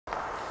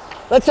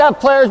let's have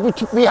players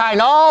behind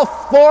all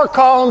 4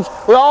 cones.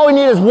 All we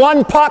need is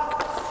 1 puck.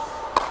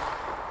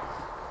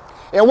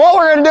 And what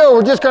we're going to do,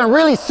 we're just going to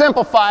really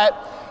simplify it.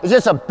 It's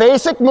just a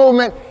basic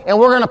movement, and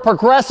we're going to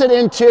progress it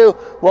into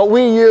what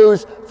we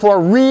use for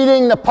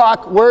reading the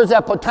puck. Where's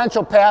that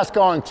potential pass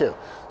going to?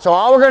 So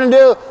all we're going to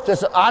do,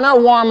 just on our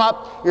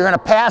warm-up, you're going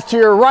to pass to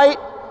your right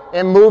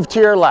and move to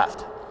your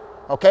left.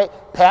 Okay?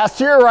 Pass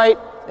to your right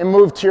and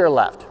move to your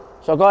left.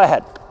 So go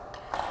ahead.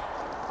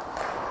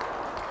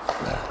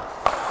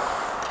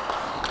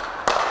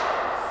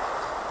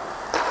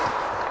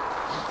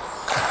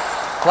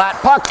 Flat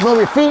pucks, move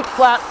your feet,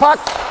 flat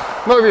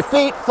pucks, move your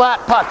feet, flat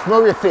pucks,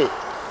 move your feet.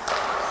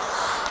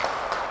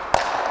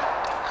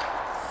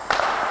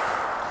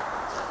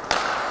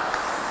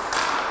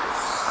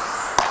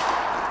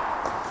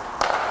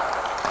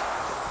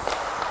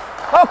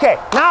 Okay,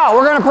 now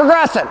we're going to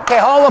progress it. Okay,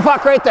 hold the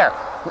puck right there.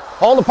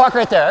 Hold the puck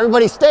right there.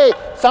 Everybody stay.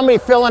 Somebody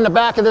fill in the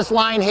back of this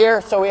line here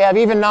so we have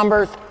even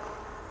numbers.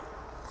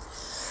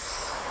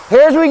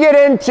 Here's where we get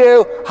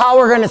into how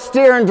we're going to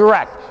steer and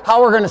direct.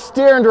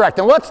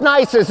 And what's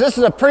nice is this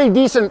is a pretty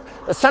decent,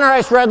 the center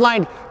ice red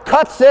line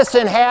cuts this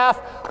in half.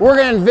 We're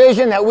going to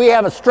envision that we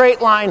have a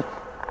straight line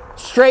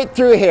straight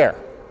through here.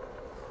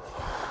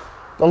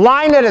 The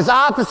line that is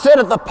opposite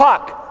of the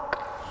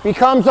puck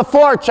becomes a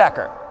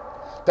forechecker.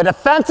 The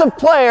defensive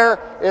player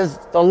is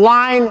the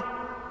line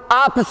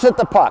opposite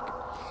the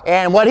puck.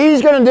 And what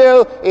he's going to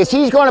do is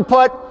he's going to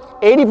put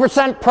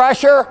 80%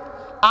 pressure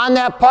on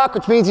that puck,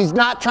 which means he's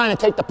not trying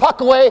to take the puck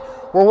away.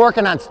 We're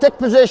working on stick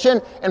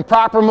position and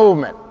proper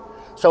movement.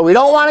 So we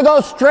don't want to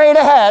go straight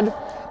ahead,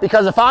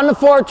 because if I'm the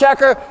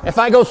forechecker, if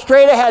I go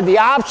straight ahead, the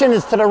option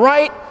is to the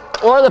right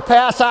or the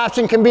pass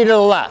option can be to the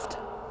left.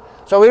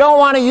 So we don't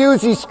want to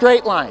use these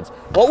straight lines.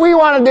 What we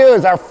want to do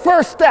is our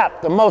first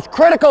step, the most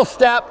critical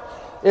step,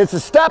 is to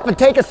step and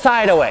take a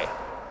side away.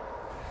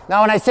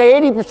 Now when I say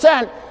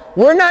 80%,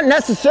 we're not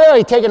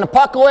necessarily taking the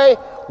puck away.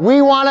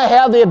 We want to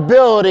have the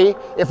ability,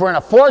 if we're in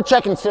a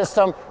forechecking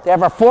system, to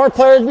have our 4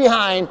 players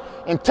behind,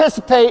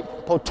 anticipate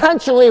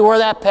potentially where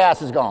that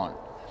pass is going.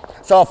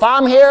 So if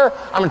I'm here,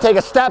 I'm going to take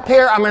a step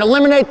here, I'm going to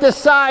eliminate this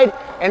side,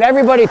 and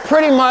everybody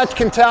pretty much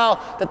can tell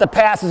that the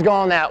pass is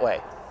going that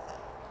way.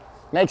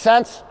 Make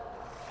sense?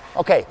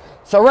 Okay,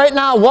 so right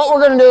now what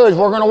we're going to do is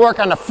we're going to work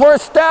on the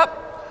first step.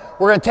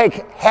 We're going to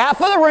take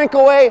half of the rink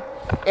away,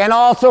 and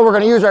also we're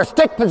going to use our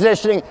stick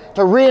positioning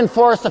to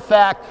reinforce the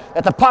fact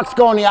that the puck's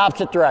going the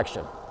opposite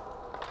direction.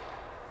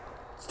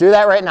 Let's do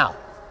that right now.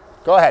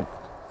 Go ahead.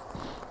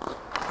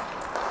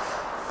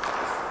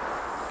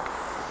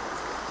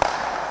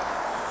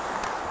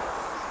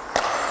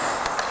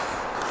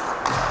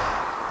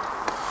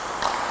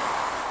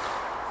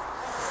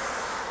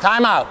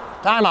 Timeout,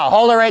 timeout,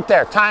 hold it right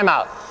there,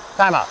 timeout,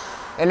 timeout.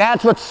 And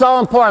that's what's so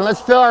important.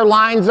 Let's fill our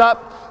lines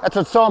up. That's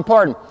what's so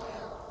important.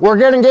 We're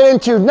going to get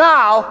into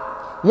now,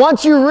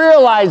 once you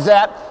realize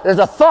that, there's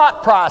a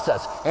thought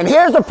process. And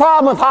here's the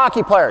problem with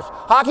hockey players.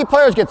 Hockey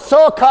players get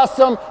so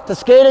accustomed to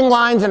skating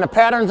lines and the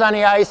patterns on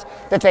the ice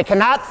that they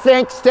cannot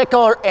think, stick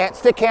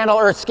handle,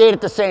 or skate at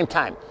the same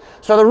time.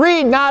 So the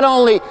read not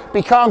only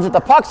becomes, if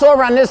the puck's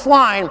over on this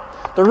line,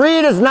 the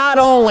read is not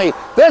only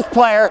this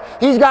player,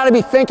 he's got to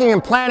be thinking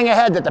and planning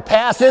ahead that the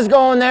pass is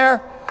going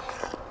there.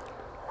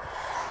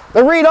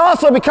 The read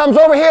also becomes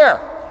over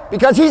here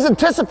because he's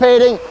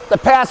anticipating the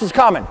pass is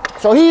coming.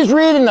 So he's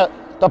reading the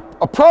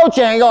approach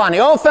angle on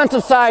the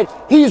offensive side,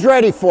 he's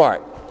ready for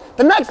it.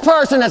 The next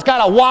person that's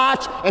got to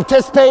watch,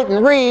 anticipate,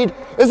 and read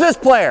is this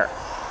player.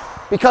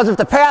 Because if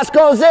the pass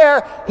goes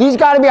there, he's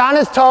got to be on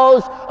his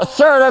toes,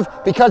 assertive,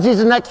 because he's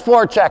the next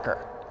forechecker.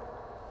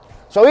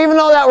 So even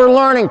though that we're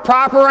learning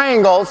proper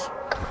angles,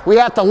 we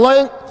have to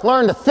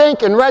learn to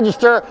think and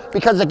register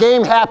because the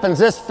game happens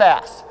this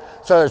fast.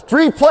 So there's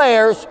 3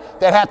 players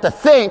that have to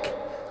think,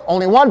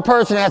 only 1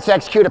 person has to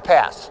execute a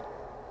pass.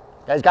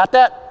 You guys got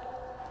that?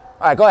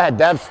 All right, go ahead,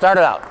 Dev, start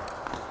it out.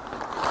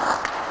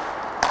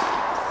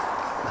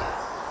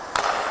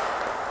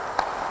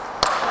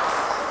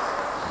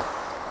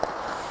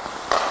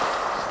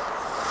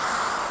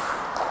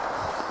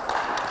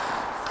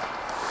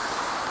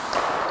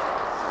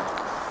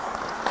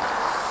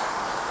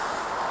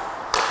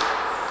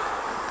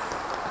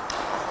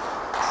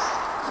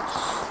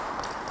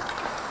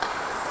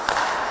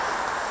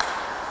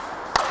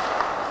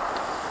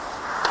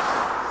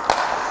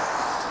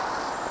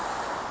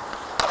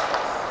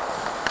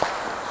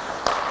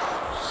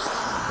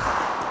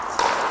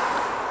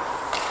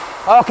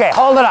 Okay,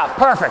 hold it up,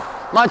 perfect,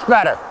 much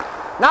better.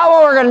 Now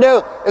what we're going to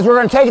do is we're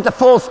going to take it to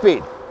full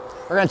speed.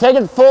 We're going to take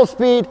it to full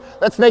speed.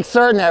 Let's make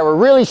certain that we're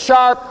really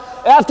sharp.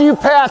 After you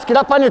pass, get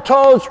up on your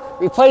toes,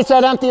 replace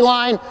that empty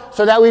line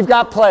so that we've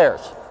got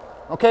players.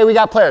 Okay, we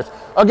got players.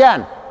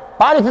 Again,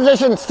 body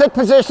position, stick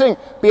positioning,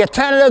 be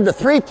attentive. The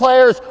 3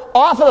 players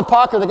off of the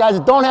puck, or the guys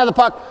that don't have the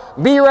puck,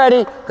 be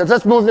ready, because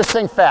let's move this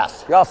thing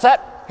fast. You all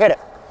set? Hit it.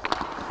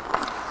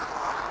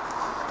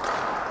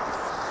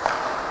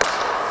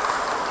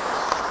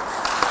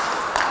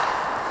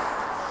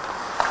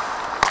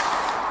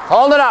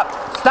 Hold it up,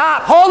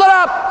 stop, hold it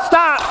up,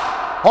 stop,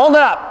 hold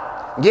it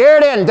up. Gear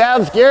it in,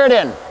 Devs, gear it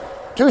in.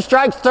 2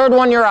 strikes, third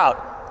one, you're out.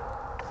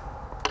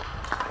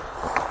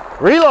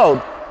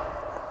 Reload.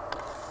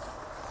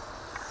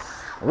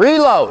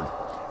 Reload.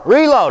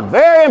 Reload,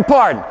 very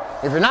important.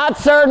 If you're not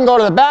certain, go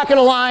to the back of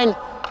the line.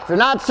 If you're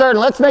not certain,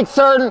 let's make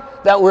certain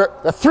that we're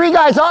the 3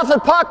 guys off the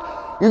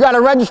puck. You got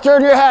to register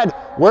in your head,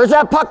 where's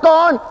that puck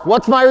going?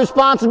 What's my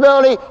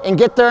responsibility? And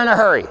get there in a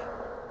hurry.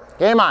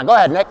 Game on, go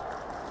ahead, Nick.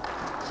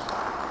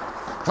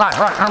 Come on,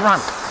 run.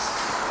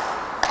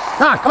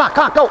 Come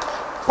on, go.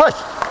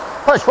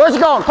 Push, where's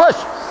it going? Push.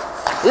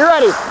 You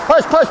ready?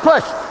 Push.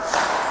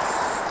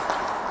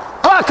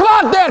 Come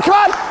on, Dan, come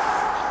on.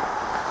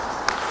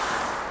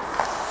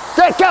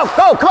 Good, go,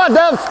 come on,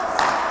 Devs.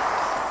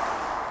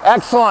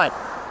 Excellent.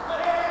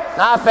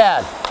 Not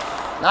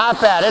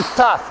bad, it's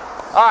tough.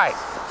 All right,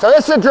 so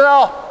this is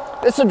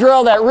a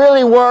drill that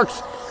really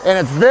works, and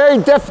it's very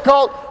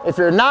difficult if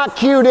you're not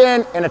cued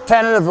in and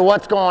attentive to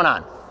what's going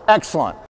on. Excellent.